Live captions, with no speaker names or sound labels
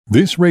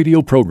This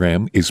radio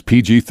program is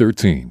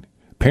PG-13.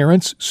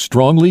 Parents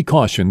strongly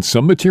caution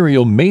some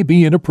material may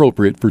be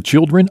inappropriate for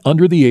children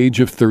under the age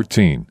of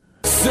 13.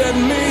 Set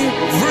me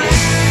free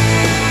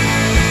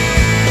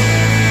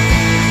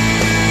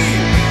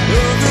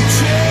of the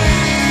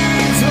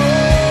chains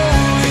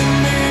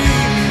holding me.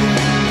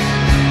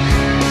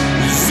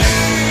 Is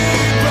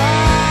anybody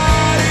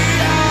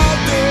out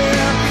there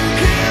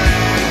hearing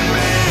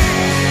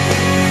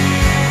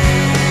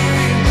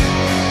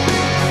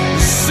me?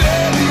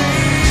 Set me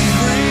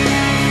free.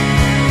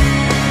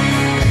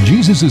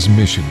 Jesus'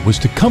 mission was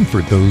to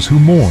comfort those who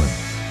mourn,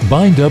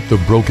 bind up the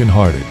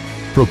brokenhearted,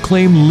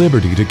 proclaim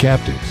liberty to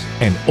captives,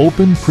 and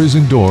open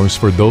prison doors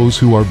for those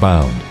who are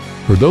bound.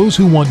 For those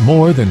who want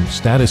more than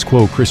status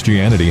quo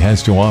Christianity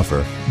has to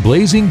offer,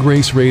 Blazing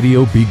Grace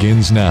Radio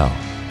begins now.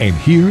 And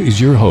here is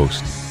your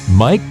host,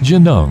 Mike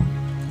Genung.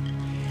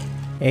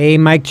 Hey,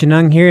 Mike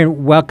Genung here,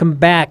 and welcome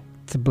back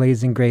to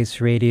Blazing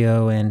Grace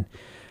Radio. And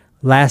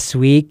last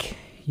week,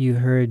 you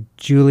heard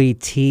Julie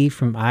T.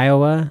 from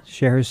Iowa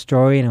share her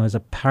story, and it was a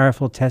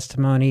powerful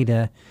testimony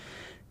to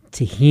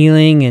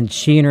healing. And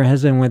she and her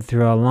husband went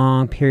through a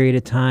long period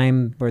of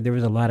time where there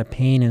was a lot of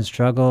pain and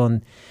struggle,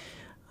 and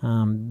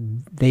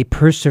they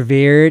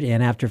persevered.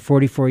 And after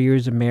 44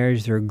 years of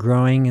marriage, they're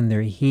growing and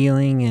they're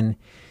healing. And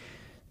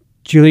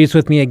Julie is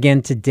with me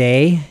again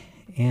today.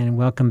 And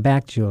welcome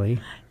back, Julie.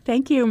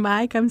 Thank you,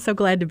 Mike. I'm so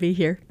glad to be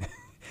here.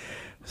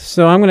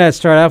 So I'm going to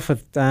start off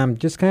with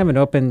just kind of an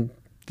open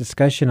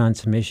discussion on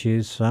some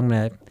issues. So I'm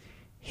going to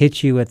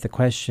hit you with the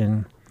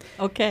question.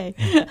 Okay.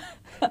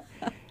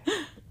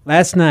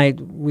 Last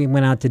night, we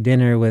went out to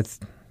dinner with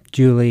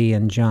Julie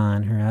and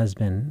John, her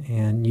husband,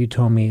 and you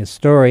told me a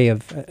story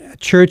of a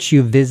church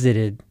you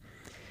visited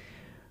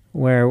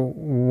where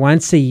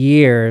once a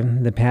year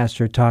the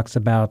pastor talks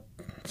about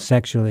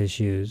sexual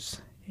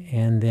issues,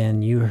 and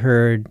then you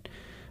heard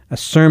a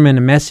sermon,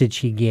 a message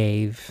he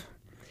gave,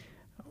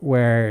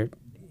 where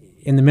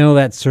in the middle of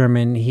that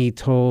sermon he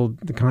told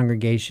the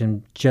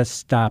congregation, just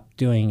stop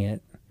doing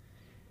it.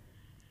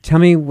 Tell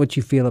me what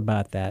you feel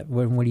about that.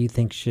 What do you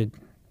think should...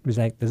 is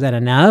that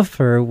enough,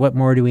 or what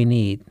more do we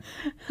need?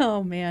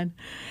 Oh, man.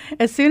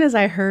 As soon as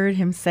I heard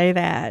him say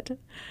that,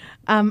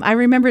 I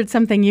remembered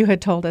something you had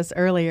told us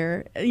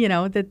earlier,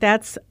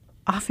 that's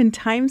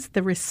oftentimes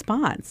the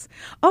response.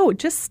 Oh,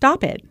 just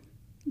stop it.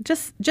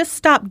 Just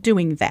stop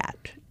doing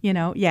that.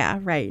 Yeah,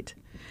 right.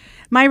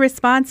 My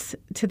response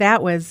to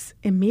that was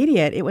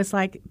immediate. It was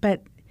like,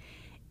 but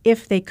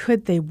if they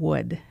could, they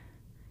would.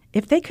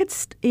 If they could,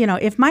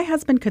 if my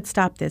husband could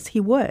stop this, he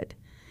would.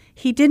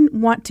 He didn't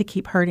want to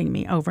keep hurting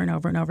me over and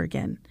over and over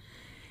again.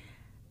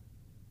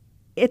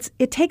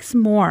 It takes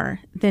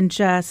more than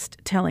just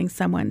telling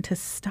someone to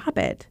stop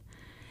it.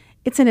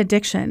 It's an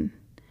addiction.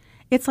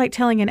 It's like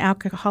telling an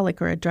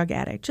alcoholic or a drug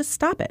addict, just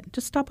stop it.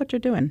 Just stop what you're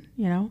doing.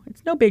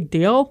 It's no big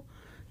deal.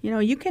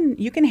 You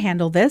can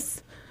handle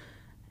this.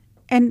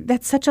 And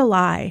that's such a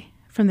lie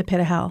from the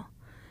pit of hell.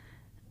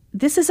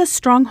 This is a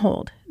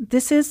stronghold.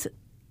 This is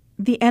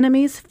the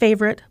enemy's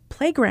favorite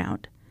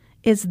playground.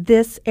 Is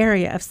this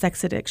area of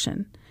sex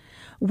addiction.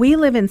 We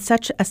live in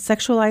such a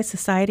sexualized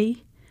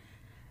society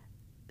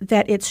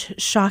that it's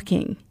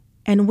shocking.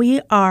 And we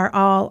are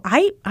all,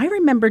 I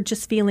remember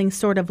just feeling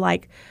sort of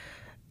like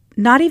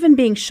not even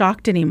being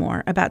shocked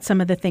anymore about some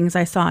of the things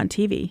I saw on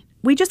TV.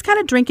 We just kind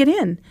of drink it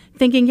in,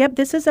 thinking, yep,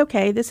 this is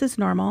okay, this is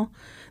normal.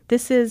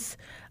 This is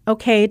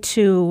okay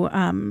to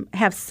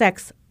have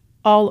sex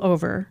all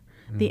over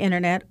the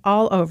internet,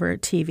 all over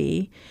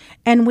TV,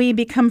 and we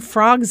become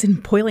frogs in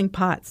boiling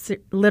pots,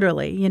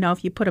 literally.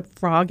 If you put a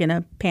frog in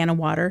a pan of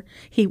water,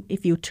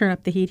 if you turn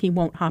up the heat, he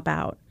won't hop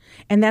out.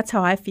 And that's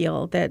how I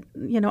feel that,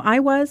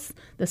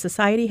 the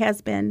society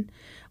has been.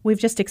 We've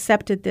just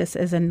accepted this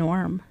as a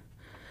norm,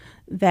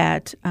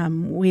 that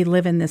we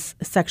live in this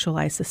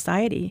sexualized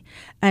society.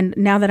 And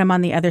now that I'm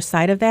on the other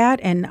side of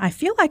that, and I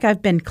feel like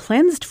I've been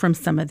cleansed from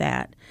some of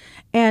that,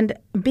 and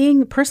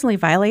being personally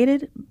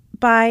violated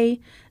by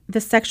the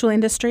sexual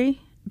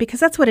industry, because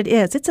that's what it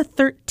is. It's a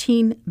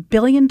 $13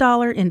 billion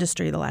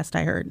industry, the last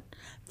I heard.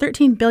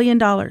 $13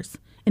 billion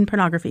in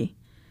pornography.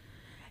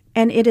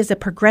 And it is a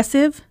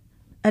progressive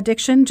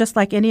addiction, just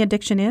like any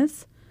addiction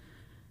is.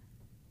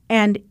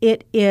 And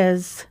it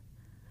is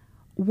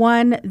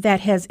one that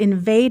has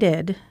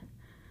invaded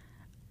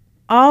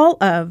all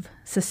of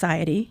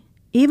society,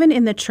 even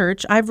in the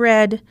church. I've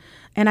read,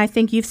 and I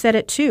think you've said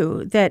it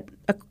too, that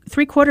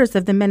 3/4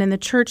 of the men in the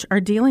church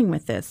are dealing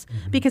with this.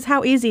 Mm-hmm. Because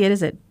how easy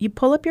is it? You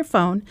pull up your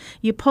phone,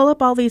 you pull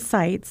up all these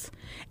sites,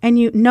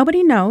 and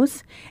nobody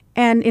knows.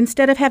 And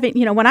instead of having,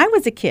 when I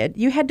was a kid,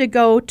 you had to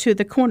go to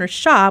the corner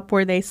shop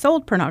where they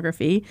sold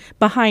pornography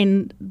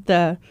behind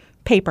the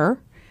paper,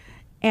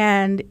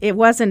 and it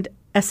wasn't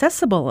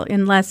accessible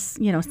unless,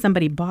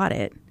 somebody bought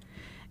it.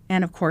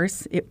 And of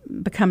course,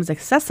 it becomes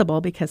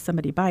accessible because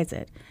somebody buys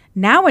it.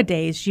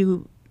 Nowadays,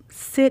 you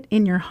sit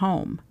in your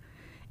home.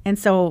 And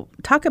so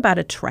talk about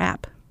a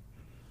trap.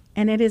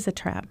 And it is a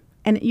trap.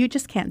 And you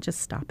just can't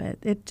just stop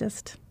it.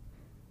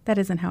 That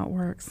isn't how it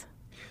works.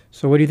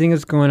 So what do you think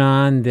is going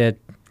on that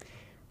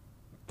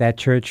that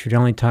church would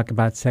only talk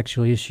about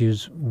sexual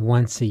issues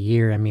once a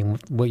year. I mean,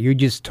 what you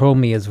just told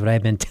me is what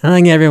I've been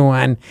telling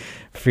everyone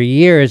for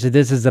years, that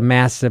this is a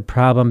massive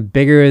problem,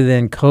 bigger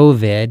than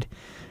COVID.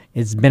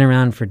 It's been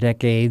around for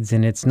decades,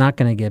 and it's not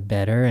going to get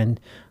better. And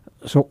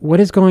so what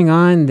is going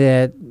on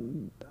that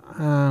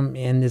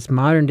in this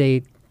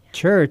modern-day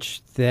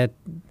church that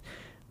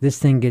this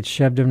thing gets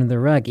shoved under the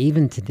rug?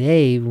 Even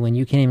today, when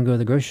you can't even go to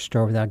the grocery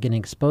store without getting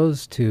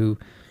exposed to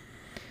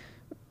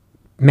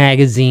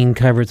magazine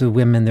covers with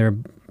women that are,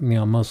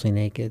 mostly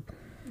naked.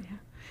 Yeah,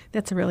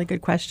 that's a really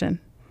good question.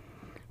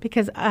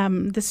 Because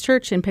this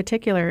church in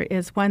particular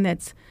is one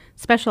that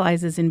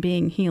specializes in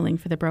being healing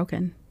for the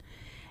broken.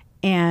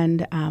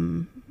 And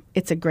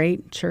it's a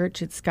great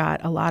church. It's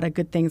got a lot of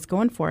good things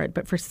going for it.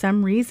 But for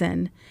some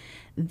reason,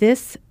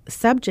 this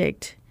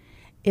subject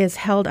is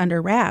held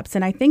under wraps.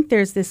 And I think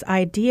there's this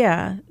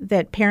idea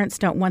that parents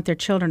don't want their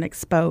children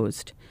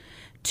exposed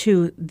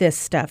to this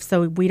stuff.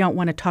 So we don't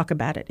want to talk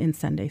about it in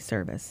Sunday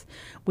service.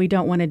 We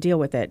don't want to deal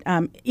with it.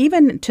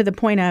 Even to the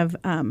point of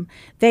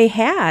they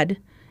had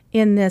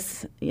in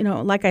this,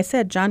 like I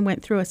said, John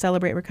went through a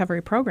Celebrate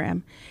Recovery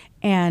program,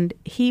 and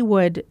he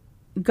would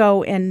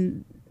go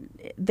and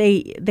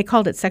they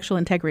called it sexual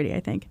integrity, I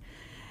think.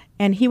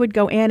 And he would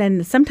go in,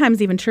 and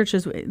sometimes even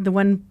churches, the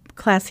one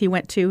class he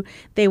went to,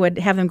 they would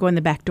have them go in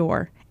the back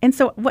door. And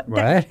so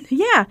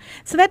yeah.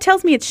 So that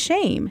tells me it's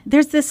shame.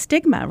 There's this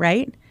stigma,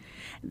 right?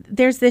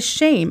 There's this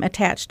shame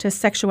attached to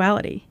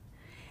sexuality.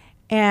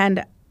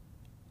 And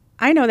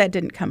I know that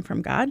didn't come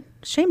from God.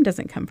 Shame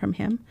doesn't come from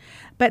him.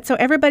 But so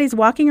everybody's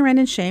walking around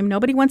in shame.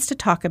 Nobody wants to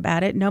talk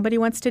about it. Nobody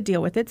wants to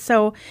deal with it.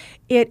 So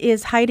it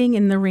is hiding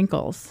in the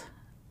wrinkles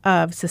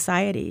of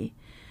society.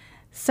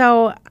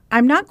 So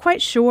I'm not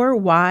quite sure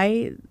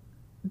why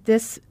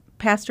this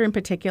pastor in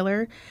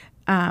particular,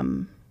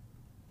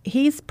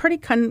 he's pretty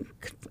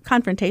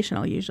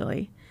confrontational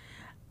usually.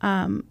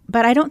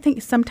 But I don't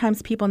think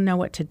sometimes people know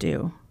what to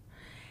do.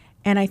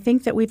 And I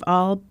think that we've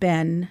all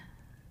been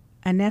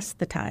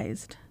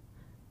anesthetized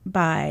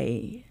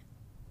by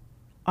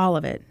all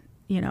of it,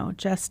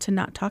 just to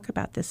not talk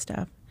about this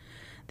stuff.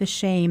 The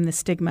shame, the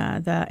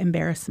stigma, the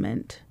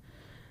embarrassment.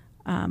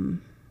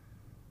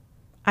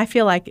 I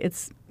feel like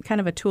it's kind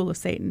of a tool of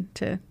Satan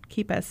to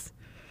keep us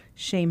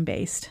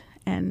shame-based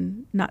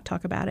and not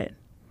talk about it.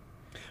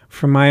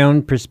 From my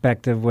own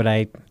perspective, what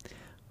I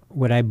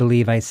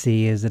believe I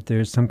see is that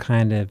there's some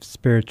kind of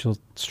spiritual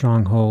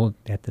stronghold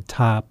at the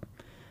top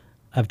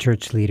of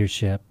church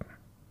leadership.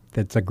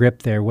 That's a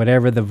grip there.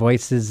 Whatever the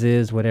voices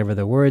is, whatever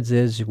the words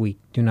is, we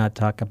do not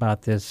talk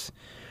about this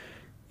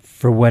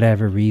for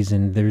whatever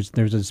reason. There's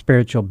a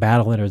spiritual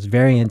battle that is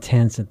very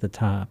intense at the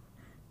top.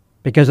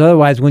 Because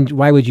otherwise,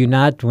 why would you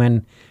not,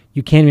 when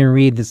you can't even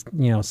read this,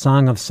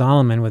 Song of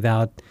Solomon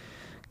without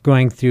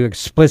going through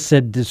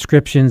explicit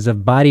descriptions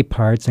of body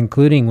parts,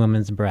 including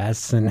women's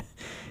breasts, and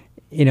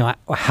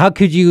how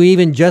could you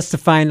even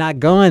justify not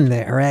going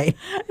there, right?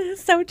 That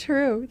is so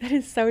true. That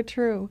is so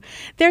true.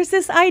 There's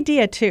this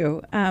idea,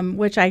 too,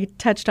 which I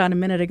touched on a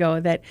minute ago,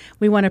 that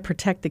we want to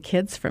protect the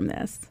kids from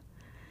this.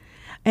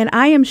 And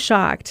I am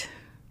shocked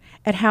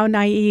at how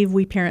naive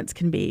we parents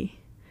can be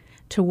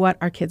to what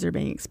our kids are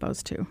being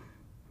exposed to.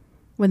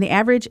 When the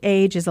average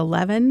age is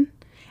 11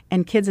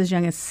 and kids as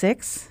young as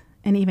 6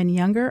 and even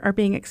younger are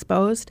being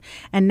exposed.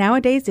 And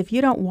nowadays, if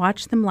you don't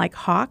watch them like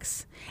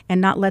hawks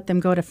and not let them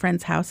go to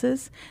friends'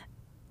 houses,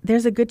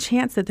 there's a good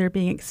chance that they're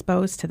being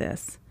exposed to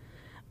this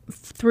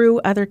through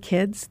other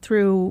kids,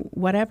 through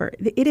whatever.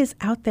 It is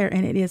out there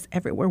and it is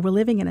everywhere. We're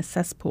living in a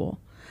cesspool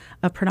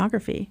of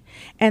pornography.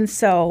 And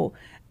so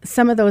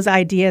some of those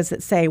ideas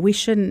that say we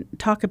shouldn't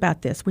talk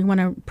about this, we want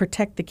to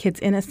protect the kids'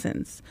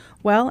 innocence.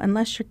 Well,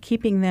 unless you're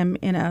keeping them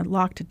in a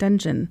locked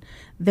dungeon,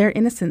 their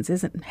innocence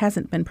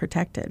hasn't been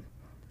protected.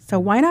 So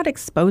why not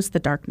expose the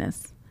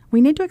darkness?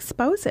 We need to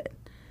expose it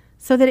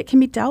so that it can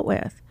be dealt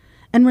with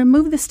and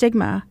remove the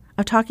stigma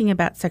of talking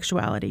about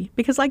sexuality.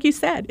 Because like you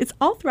said, it's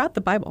all throughout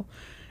the Bible.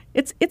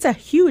 It's a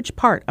huge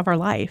part of our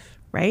life,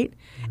 right?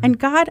 Mm-hmm. And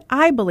God,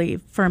 I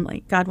believe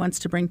firmly, God wants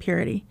to bring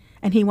purity,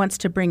 and he wants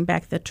to bring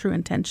back the true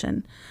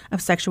intention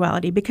of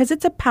sexuality because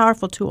it's a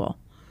powerful tool.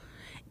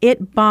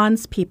 It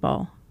bonds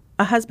people,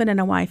 a husband and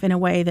a wife, in a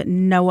way that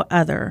no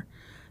other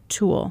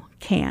tool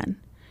can.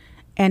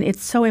 And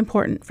it's so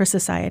important for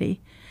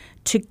society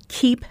to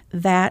keep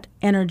that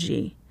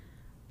energy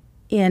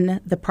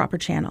in the proper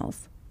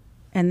channels.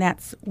 And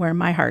that's where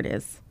my heart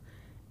is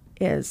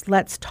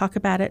let's talk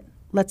about it.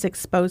 Let's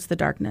expose the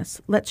darkness.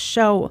 Let's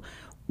show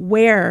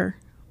where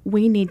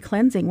we need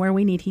cleansing, where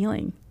we need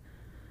healing.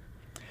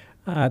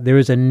 There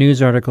was a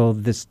news article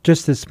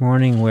this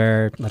morning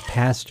where a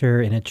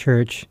pastor in a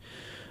church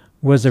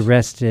was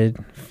arrested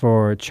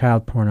for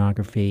child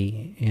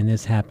pornography. And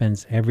this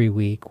happens every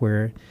week,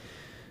 where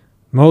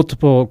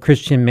multiple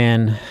Christian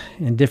men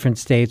in different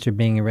states are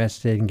being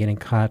arrested and getting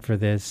caught for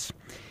this.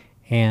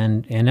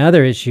 And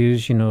other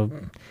issues,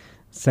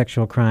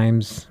 sexual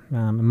crimes,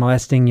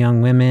 molesting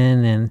young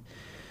women. And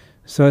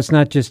so it's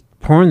not just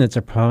porn that's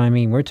a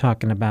problem. We're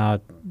talking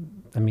about,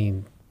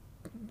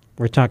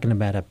 we're talking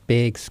about a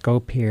big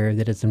scope here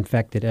that has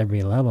infected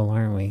every level,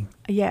 aren't we?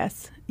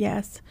 Yes,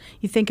 yes.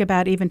 You think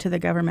about even to the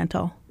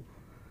governmental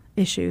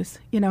issues.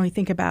 You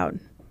think about,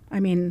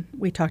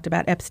 we talked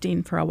about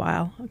Epstein for a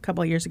while, a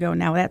couple of years ago.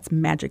 Now that's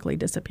magically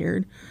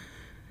disappeared.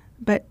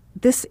 But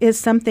this is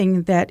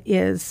something that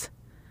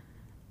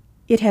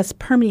it has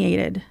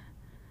permeated,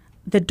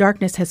 the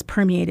darkness has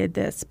permeated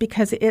this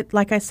because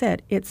like I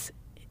said, it's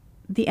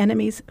the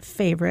enemy's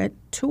favorite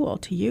tool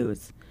to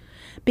use.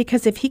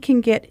 Because if he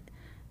can get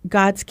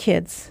God's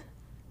kids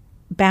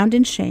bound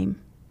in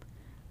shame,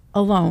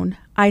 alone,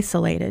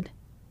 isolated,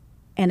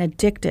 and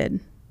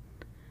addicted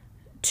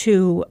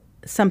to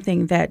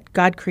something that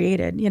God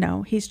created,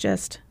 he's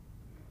just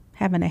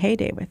having a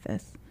heyday with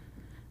this.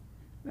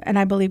 And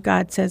I believe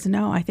God says,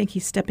 no, I think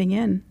he's stepping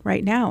in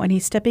right now, and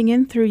he's stepping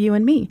in through you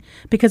and me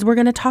because we're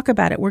going to talk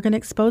about it. We're going to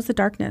expose the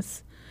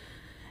darkness.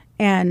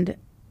 And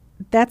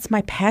that's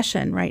my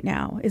passion right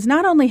now, is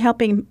not only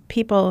helping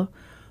people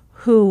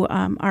who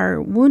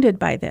are wounded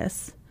by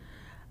this,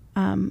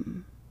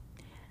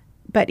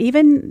 but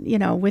even,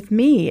 with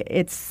me,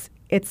 it's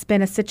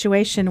been a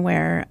situation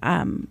where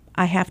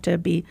I have to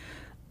be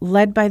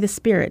led by the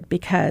Spirit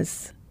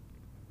because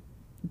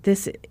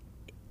this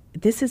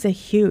is a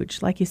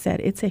huge, like you said,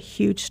 it's a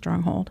huge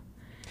stronghold.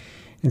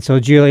 And so,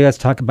 Julie, let's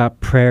talk about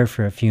prayer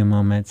for a few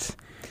moments.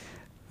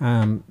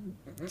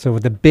 So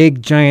with a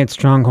big, giant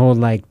stronghold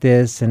like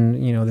this and,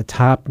 the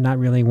top not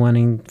really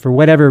wanting, for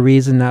whatever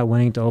reason, not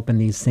wanting to open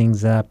these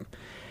things up,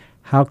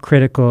 how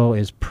critical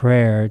is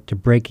prayer to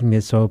breaking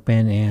this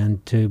open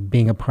and to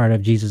being a part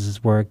of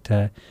Jesus' work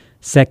to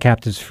set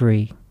captives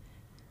free?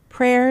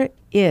 Prayer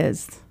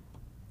is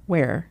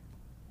where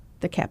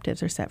the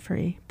captives are set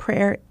free.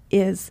 Prayer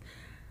is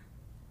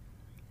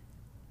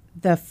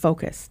the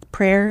focus.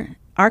 Prayer,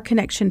 our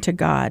connection to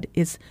God,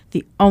 is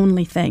the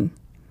only thing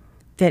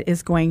that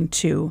is going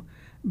to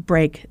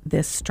break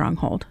this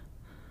stronghold,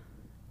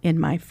 in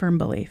my firm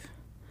belief.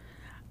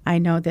 I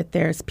know that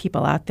there's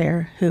people out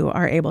there who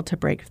are able to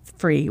break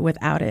free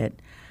without it.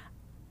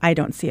 I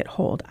don't see it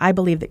hold. I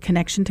believe that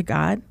connection to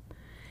God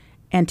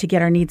and to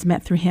get our needs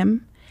met through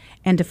him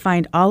and to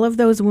find all of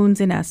those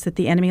wounds in us that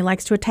the enemy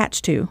likes to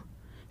attach to.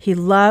 He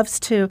loves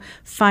to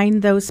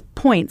find those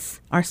points,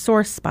 our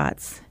sore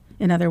spots,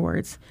 in other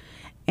words,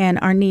 and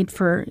our need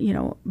for,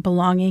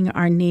 belonging,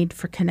 our need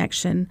for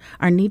connection,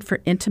 our need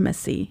for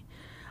intimacy,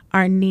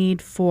 our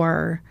need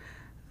for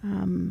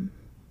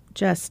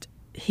just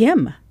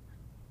him,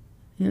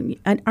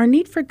 and our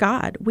need for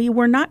God. We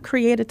were not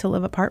created to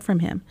live apart from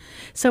him.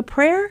 So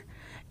prayer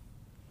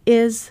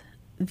is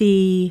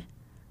the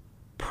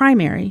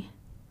primary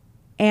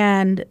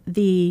and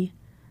the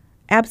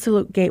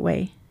absolute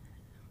gateway.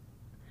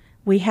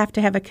 We have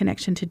to have a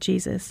connection to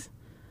Jesus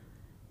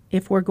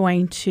if we're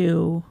going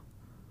to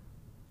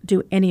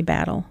do any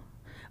battle.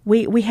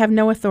 We have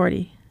no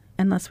authority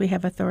unless we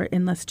have authority,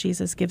 unless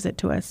Jesus gives it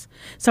to us.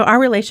 So our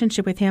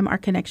relationship with him, our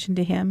connection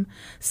to him,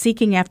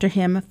 seeking after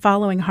him,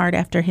 following hard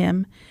after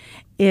him,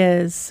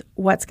 is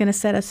what's going to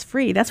set us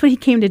free. That's what he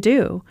came to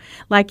do.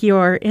 Like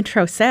your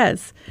intro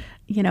says,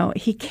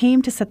 he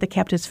came to set the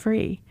captives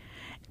free.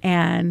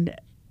 And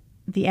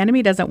the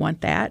enemy doesn't want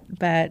that,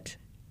 but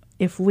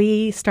if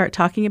we start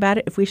talking about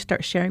it, if we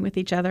start sharing with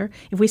each other,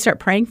 if we start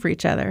praying for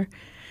each other,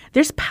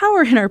 there's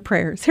power in our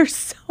prayers. There's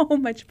so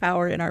much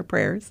power in our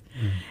prayers.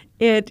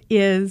 It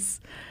is,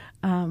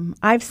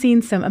 I've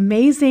seen some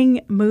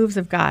amazing moves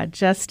of God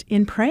just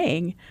in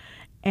praying.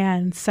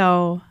 And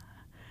so,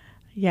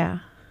 yeah.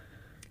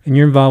 And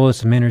you're involved with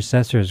some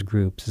intercessors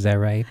groups, is that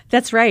right?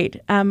 That's right.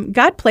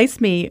 God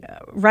placed me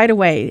right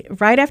away,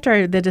 right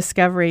after the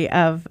discovery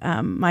of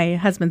my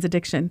husband's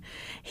addiction.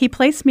 He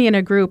placed me in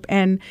a group,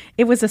 and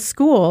it was a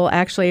school,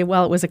 actually.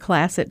 Well, it was a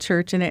class at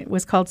church, and it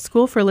was called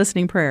School for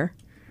Listening Prayer.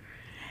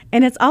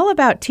 And it's all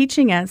about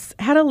teaching us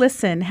how to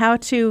listen, how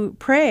to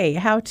pray,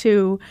 how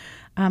to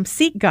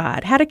seek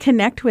God, how to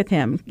connect with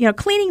him,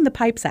 cleaning the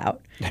pipes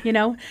out.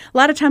 A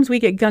lot of times we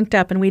get gunked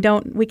up and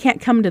we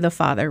can't come to the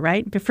Father,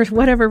 right? But for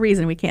whatever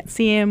reason, we can't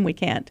see him, we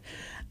can't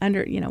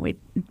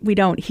we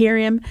don't hear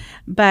him.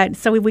 But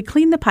so we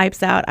clean the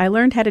pipes out. I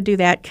learned how to do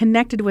that,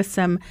 connected with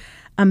some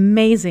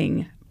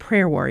amazing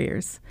prayer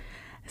warriors,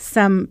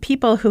 some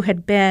people who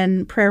had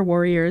been prayer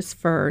warriors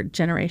for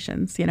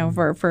generations,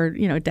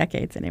 for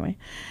decades anyway.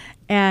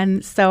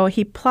 And so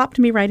he plopped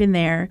me right in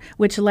there,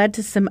 which led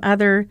to some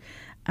other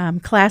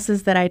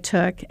classes that I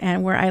took,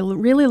 and where I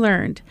really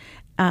learned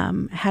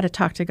how to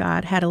talk to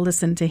God, how to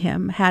listen to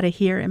him, how to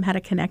hear him, how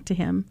to connect to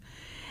him,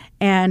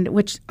 and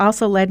which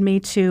also led me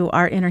to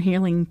our Inner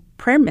Healing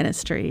Prayer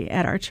Ministry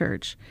at our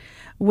church,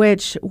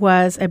 which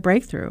was a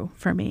breakthrough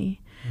for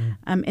me.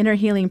 Inner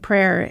Healing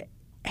Prayer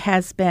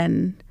has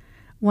been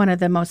one of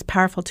the most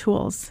powerful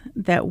tools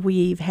that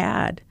we've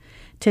had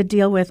to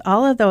deal with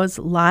all of those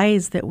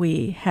lies that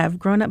we have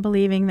grown up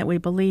believing, that we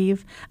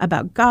believe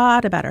about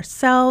God, about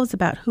ourselves,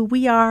 about who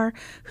we are,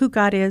 who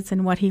God is,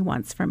 and what he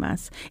wants from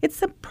us. It's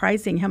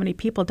surprising how many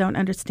people don't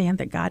understand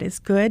that God is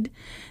good,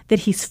 that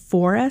he's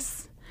for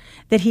us,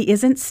 that he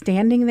isn't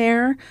standing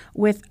there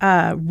with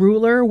a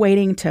ruler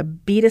waiting to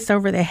beat us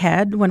over the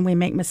head when we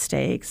make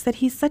mistakes, that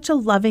he's such a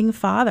loving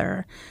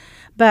father.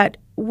 But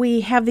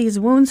we have these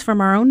wounds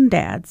from our own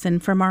dads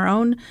and from our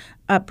own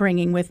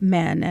upbringing with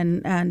men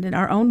and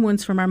our own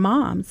wounds from our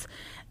moms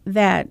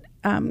that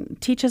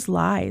teach us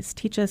lies,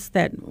 teach us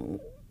that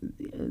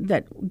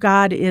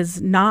God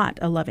is not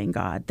a loving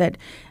God, that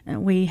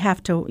we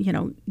have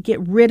to, get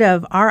rid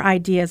of our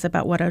ideas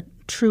about what a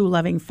true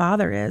loving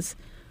father is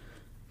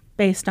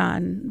based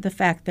on the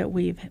fact that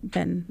we've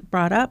been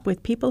brought up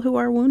with people who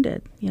are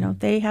wounded.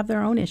 They have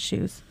their own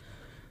issues.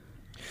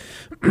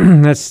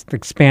 Let's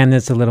expand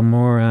this a little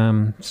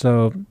more.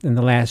 So in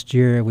the last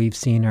year, we've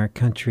seen our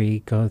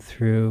country go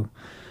through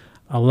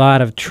a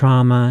lot of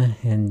trauma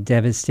and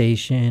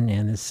devastation,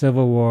 and the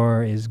Civil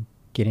War is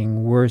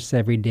getting worse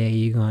every day.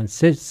 You go on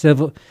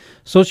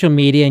social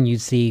media and you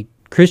see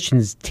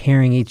Christians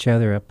tearing each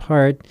other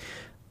apart.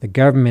 The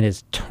government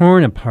is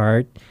torn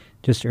apart.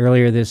 Just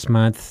earlier this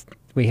month,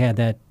 we had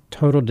that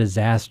total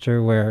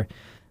disaster where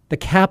the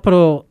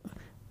capital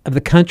of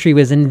the country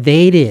was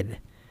invaded.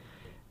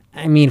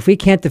 I mean, if we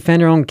can't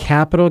defend our own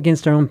capital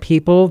against our own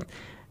people,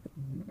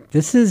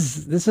 this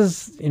is,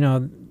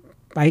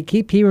 I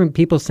keep hearing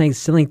people saying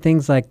silly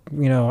things like,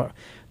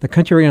 the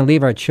country we're going to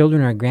leave our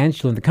children, our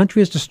grandchildren. The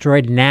country is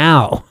destroyed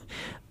now.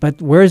 But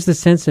where's the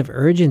sense of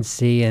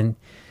urgency? And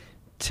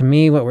to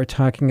me, what we're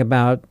talking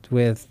about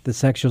with the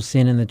sexual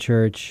sin in the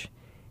church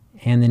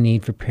and the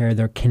need for prayer,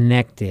 they're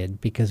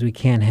connected, because we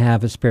can't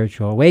have a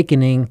spiritual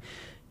awakening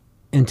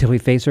until we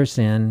face our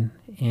sin,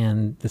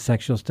 and the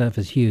sexual stuff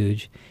is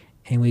huge,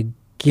 and we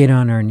get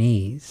on our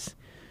knees.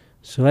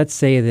 So let's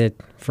say that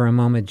for a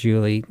moment,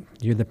 Julie,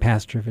 you're the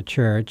pastor of a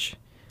church.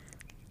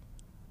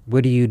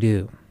 What do you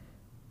do?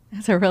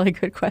 That's a really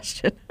good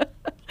question.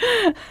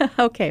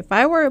 Okay, if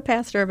I were a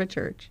pastor of a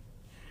church.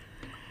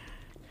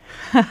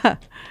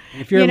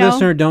 If you're a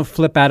listener, don't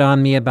flip out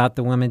on me about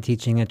the woman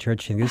teaching at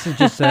church. This is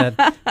just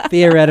a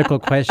theoretical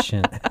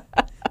question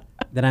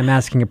that I'm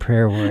asking a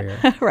prayer warrior.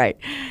 Right.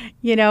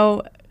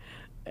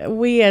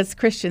 We as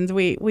Christians,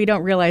 we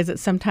don't realize that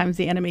sometimes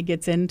the enemy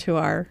gets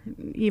into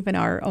even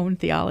our own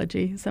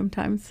theology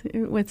sometimes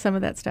with some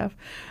of that stuff.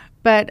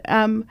 But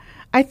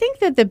I think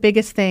that the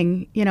biggest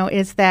thing,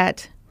 is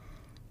that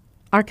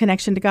our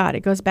connection to God. It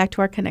goes back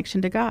to our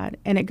connection to God,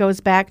 and it goes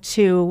back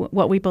to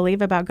what we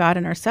believe about God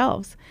and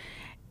ourselves.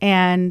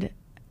 And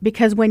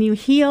because when you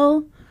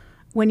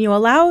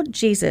allow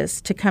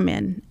Jesus to come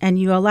in and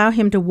you allow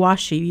him to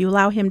wash you, you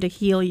allow him to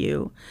heal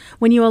you,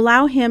 when you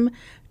allow him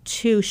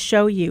to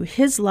show you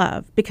his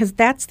love, because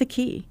that's the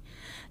key.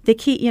 The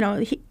key,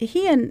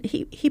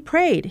 he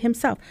prayed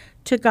himself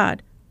to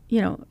God,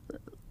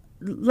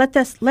 let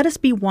us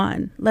be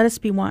one. Let us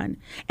be one.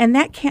 And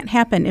that can't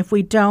happen if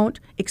we don't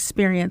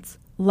experience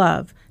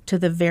love to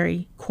the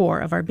very core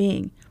of our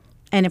being.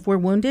 And if we're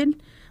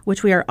wounded,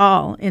 which we are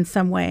all in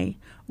some way,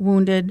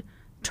 wounded,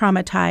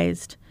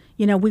 traumatized,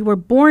 we were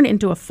born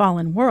into a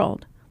fallen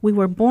world. We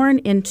were born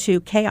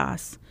into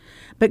chaos.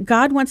 But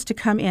God wants to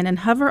come in and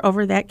hover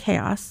over that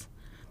chaos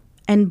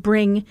and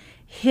bring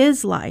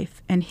his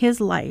life and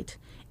his light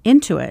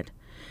into it.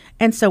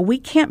 And so we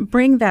can't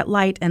bring that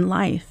light and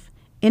life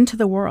into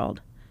the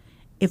world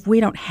if we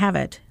don't have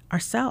it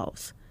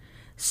ourselves.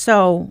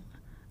 So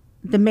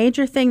the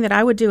major thing that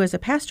I would do as a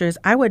pastor is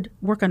I would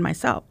work on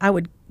myself. I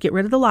would get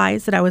rid of the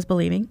lies that I was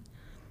believing.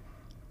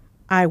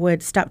 I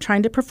would stop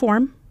trying to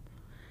perform.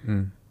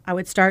 I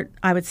would stop,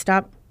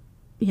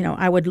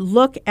 I would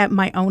look at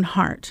my own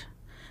heart,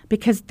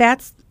 because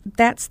that's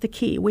the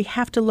key. We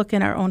have to look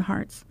in our own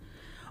hearts.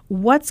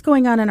 What's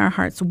going on in our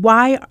hearts?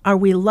 Why are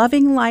we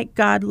loving like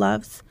God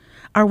loves?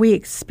 Are we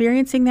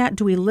experiencing that?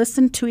 Do we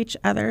listen to each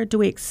other? Do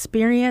we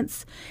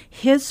experience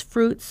his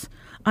fruits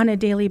on a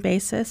daily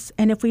basis?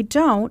 And if we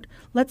don't,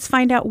 let's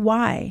find out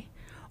why.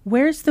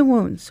 Where's the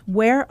wounds?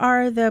 Where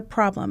are the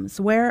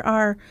problems?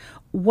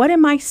 What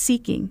am I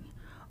seeking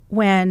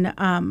when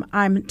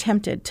I'm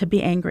tempted to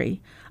be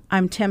angry?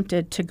 I'm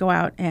tempted to go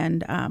out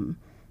and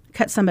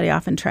cut somebody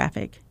off in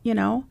traffic,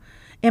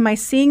 Am I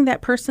seeing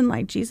that person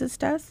like Jesus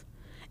does?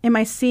 Am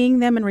I seeing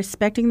them and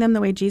respecting them the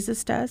way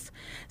Jesus does?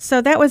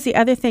 So that was the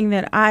other thing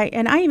that I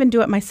even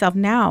do it myself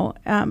now,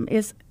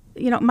 is,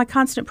 my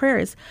constant prayer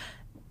is,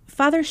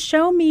 Father,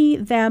 show me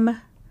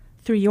them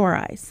through your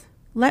eyes.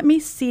 Let me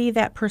see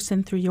that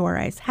person through your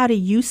eyes. How do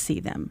you see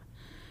them?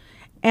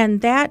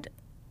 And that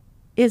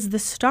is the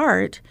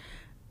start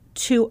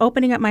to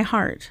opening up my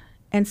heart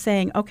and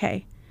saying,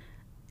 okay,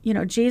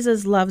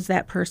 Jesus loves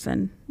that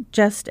person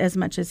just as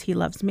much as he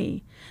loves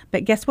me.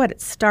 But guess what?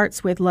 It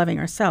starts with loving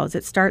ourselves.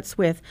 It starts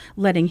with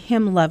letting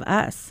him love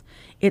us.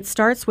 It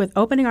starts with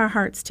opening our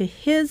hearts to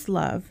his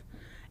love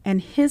and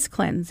his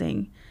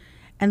cleansing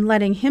and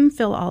letting him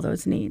fill all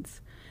those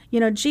needs.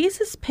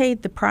 Jesus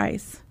paid the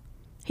price.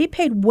 He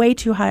paid way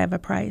too high of a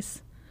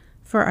price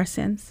for our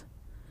sins,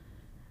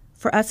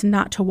 for us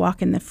not to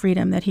walk in the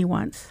freedom that he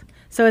wants.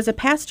 So as a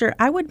pastor,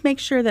 I would make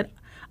sure that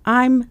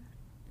I'm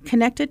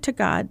connected to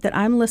God, that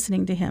I'm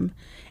listening to him,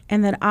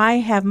 and that I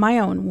have my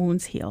own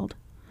wounds healed.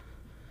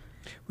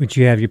 Would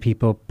you have your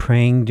people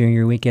praying during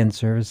your weekend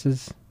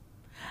services?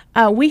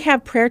 We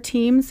have prayer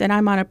teams, and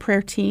I'm on a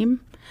prayer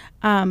team.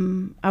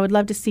 I would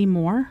love to see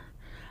more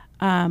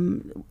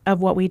of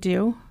what we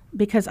do,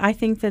 because I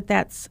think that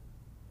that's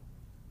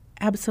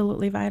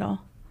absolutely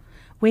vital.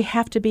 We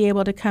have to be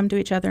able to come to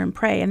each other and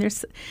pray. And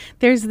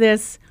there's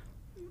this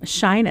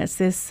shyness,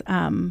 this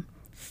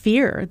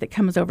fear that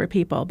comes over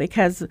people,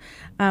 because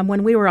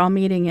when we were all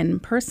meeting in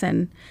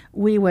person,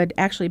 we would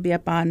actually be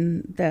up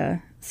on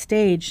the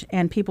stage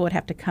and people would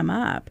have to come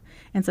up.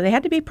 And so they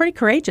had to be pretty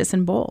courageous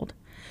and bold.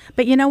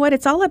 But you know what?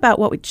 It's all about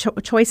what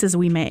choices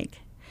we make.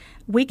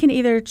 We can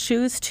either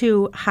choose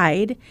to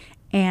hide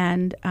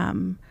and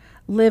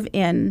live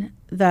in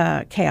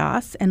the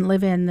chaos and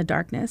live in the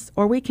darkness,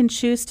 or we can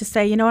choose to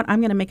say, you know what, I'm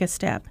going to make a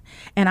step,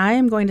 and I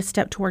am going to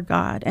step toward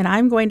God, and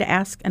I'm going to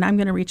ask, and I'm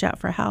going to reach out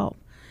for help.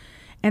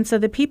 And so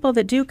the people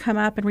that do come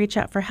up and reach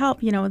out for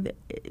help, you know,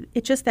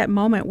 it's just that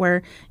moment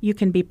where you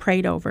can be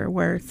prayed over,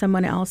 where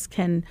someone else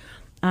can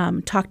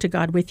talk to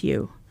God with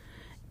you.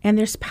 And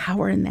there's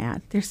power in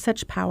that. There's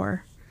such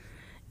power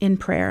in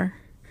prayer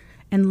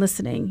and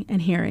listening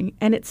and hearing.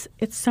 And it's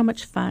so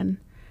much fun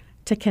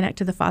to connect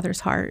to the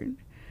Father's heart,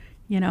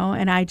 you know,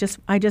 and I just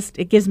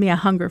it gives me a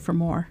hunger for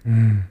more.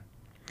 Mm.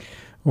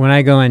 When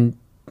I go and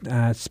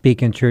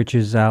speak in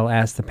churches, I'll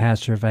ask the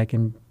pastor if I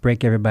can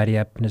break everybody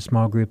up into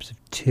small groups of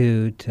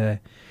 2 to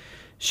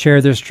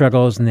share their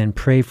struggles and then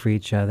pray for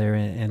each other.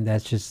 And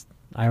that's just,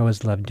 I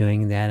always love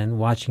doing that and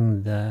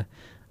watching the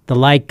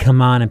light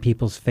come on in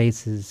people's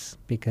faces,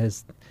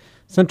 because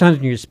sometimes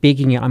when you're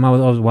speaking, I'm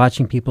always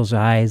watching people's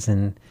eyes,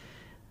 and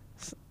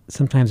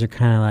sometimes they're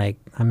kind of like,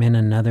 I'm in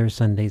another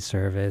Sunday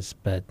service.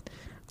 But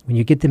when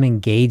you get them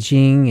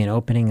engaging and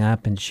opening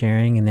up and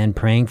sharing and then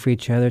praying for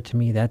each other, to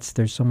me,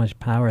 there's so much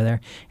power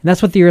there. And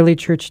that's what the early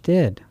church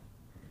did.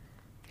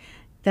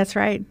 That's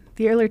right.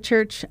 The early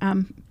church,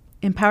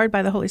 empowered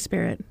by the Holy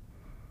Spirit,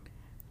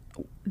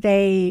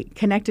 they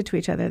connected to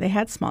each other. They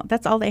had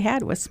that's all they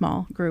had was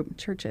small group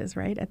churches,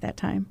 right, at that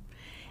time.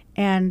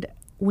 And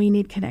we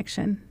need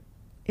connection.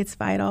 It's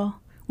vital.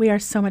 We are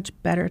so much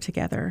better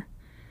together.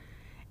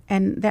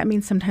 And that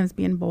means sometimes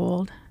being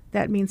bold.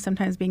 That means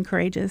sometimes being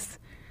courageous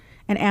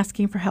and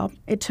asking for help.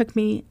 It took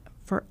me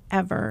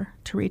forever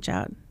to reach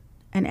out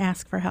and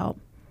ask for help.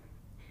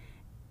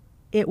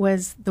 It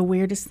was the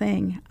weirdest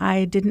thing.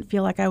 I didn't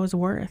feel like I was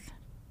worth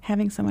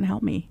having someone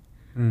help me.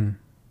 Mm.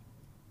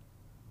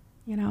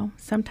 You know,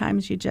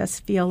 sometimes you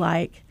just feel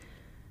like,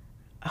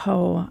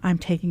 oh, I'm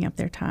taking up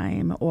their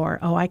time, or,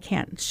 oh, I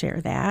can't share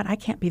that. I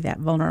can't be that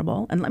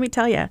vulnerable. And let me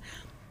tell you,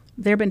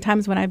 there have been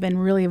times when I've been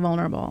really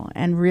vulnerable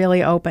and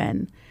really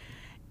open,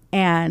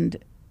 and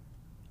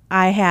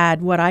I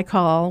had what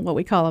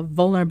we call a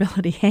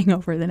vulnerability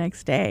hangover the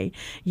next day.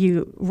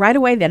 Right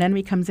away, that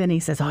enemy comes in and he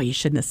says, oh, you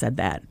shouldn't have said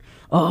that.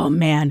 Oh,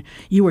 man,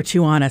 you were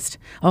too honest.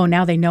 Oh,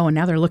 now they know, and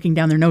now they're looking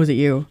down their nose at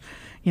you.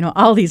 You know,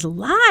 all these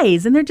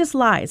lies, and they're just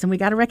lies, and we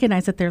got to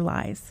recognize that they're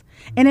lies.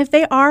 And if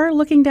they are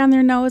looking down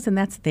their nose, and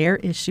that's their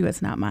issue,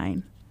 it's not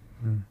mine.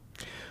 Mm.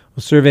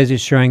 Well, surveys are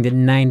showing that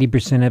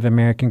 90% of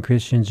American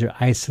Christians are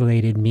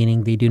isolated,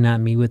 meaning they do not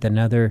meet with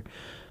another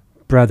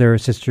brother or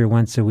sister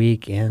once a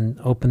week and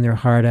open their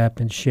heart up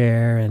and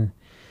share and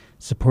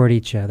support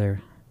each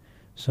other.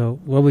 So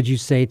what would you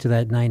say to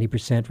that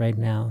 90% right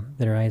now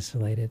that are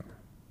isolated?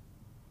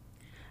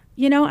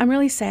 You know, I'm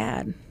really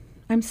sad.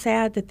 I'm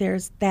sad that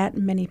there's that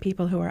many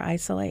people who are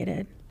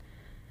isolated.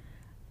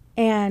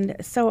 And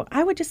so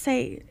I would just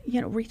say,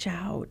 you know, reach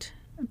out,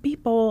 be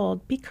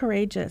bold, be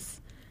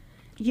courageous.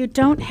 You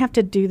don't have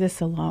to do this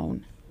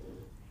alone.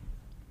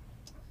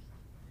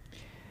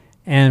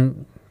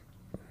 And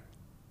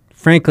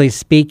frankly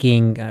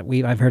speaking,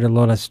 I've heard a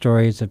lot of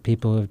stories of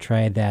people who have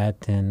tried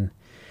that, and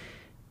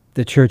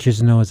the church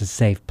isn't always a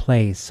safe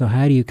place. So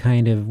how do you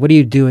what do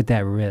you do at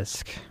that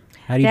risk?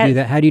 How do you do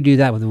that? How do you do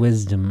that with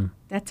wisdom?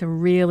 That's a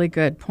really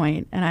good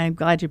point, and I'm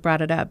glad you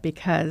brought it up,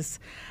 because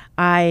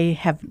I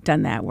have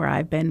done that where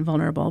I've been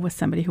vulnerable with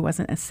somebody who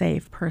wasn't a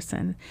safe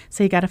person.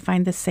 So you got to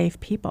find the safe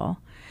people.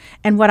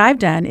 And what I've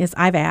done is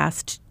I've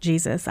asked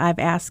Jesus, I've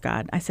asked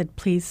God, I said,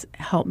 please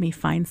help me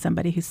find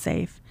somebody who's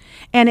safe.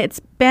 And it's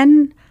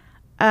been,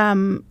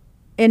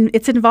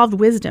 it's involved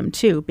wisdom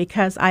too,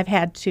 because I've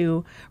had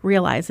to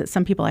realize that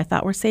some people I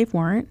thought were safe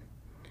weren't.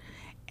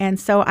 And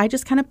so I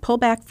just kind of pull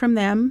back from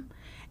them.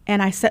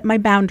 And I set my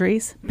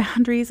boundaries.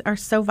 Boundaries are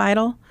so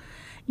vital.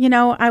 You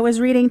know, I was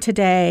reading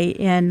today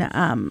in,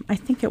 I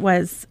think it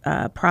was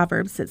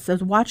Proverbs. It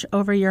says, watch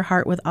over your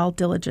heart with all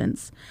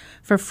diligence,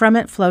 for from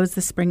it flows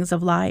the springs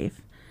of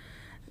life.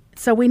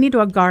 So we need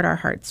to guard our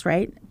hearts,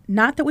 right?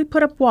 Not that we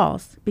put up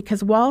walls,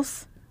 because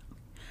walls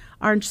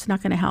are just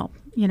not going to help.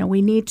 You know,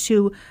 we need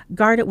to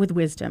guard it with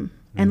wisdom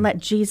and let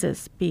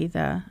Jesus be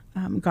the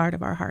guard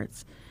of our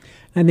hearts.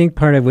 I think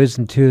part of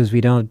wisdom, too, is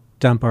we don't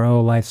dump our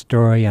whole life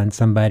story on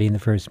somebody in the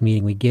first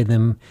meeting. We give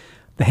them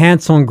the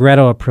Hansel and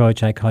Gretel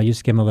approach, I call. You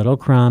just give them a little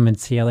crumb and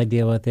see how they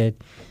deal with it.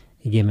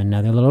 You give them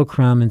another little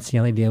crumb and see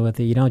how they deal with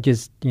it. You don't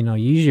just,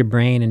 use your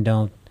brain and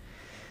don't.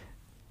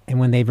 And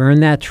when they've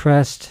earned that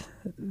trust,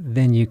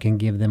 then you can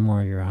give them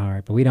more of your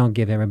heart. But we don't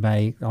give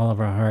everybody all of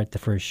our heart the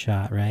first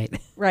shot, right?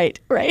 Right.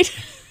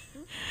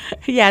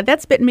 Yeah,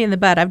 that's bitten me in the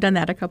butt. I've done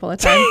that a couple of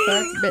times. So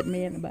that's bitten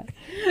me in the butt.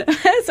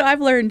 So I've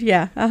learned,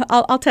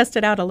 I'll test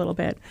it out a little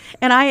bit.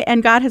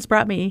 And God has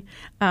brought me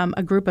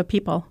a group of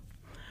people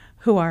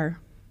who are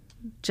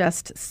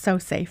just so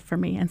safe for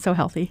me and so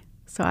healthy.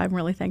 So I'm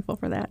really thankful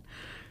for that.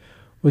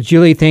 Well,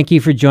 Julie, thank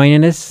you for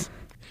joining us.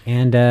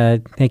 And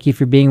thank you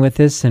for being with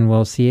us. And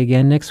we'll see you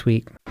again next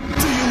week. Do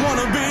you want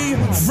to be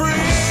free?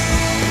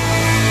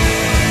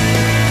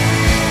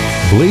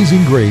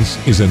 Blazing Grace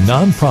is a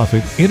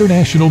nonprofit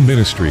international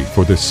ministry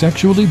for the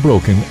sexually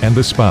broken and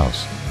the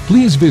spouse.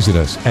 Please visit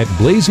us at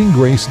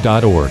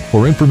blazinggrace.org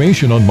for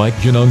information on Mike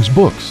Genung's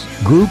books,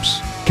 groups,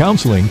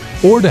 counseling,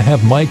 or to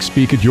have Mike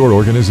speak at your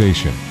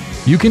organization.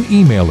 You can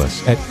email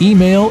us at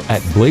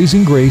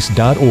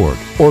email@blazinggrace.org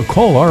or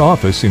call our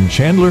office in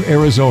Chandler,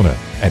 Arizona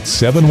at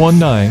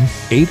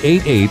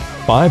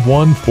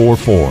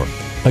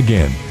 719-888-5144.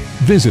 Again,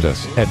 visit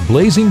us at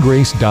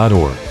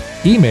blazinggrace.org.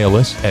 Email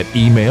us at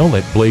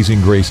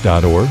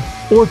email@blazinggrace.org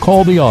or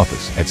call the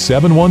office at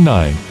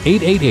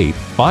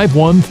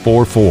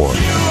 719-888-5144.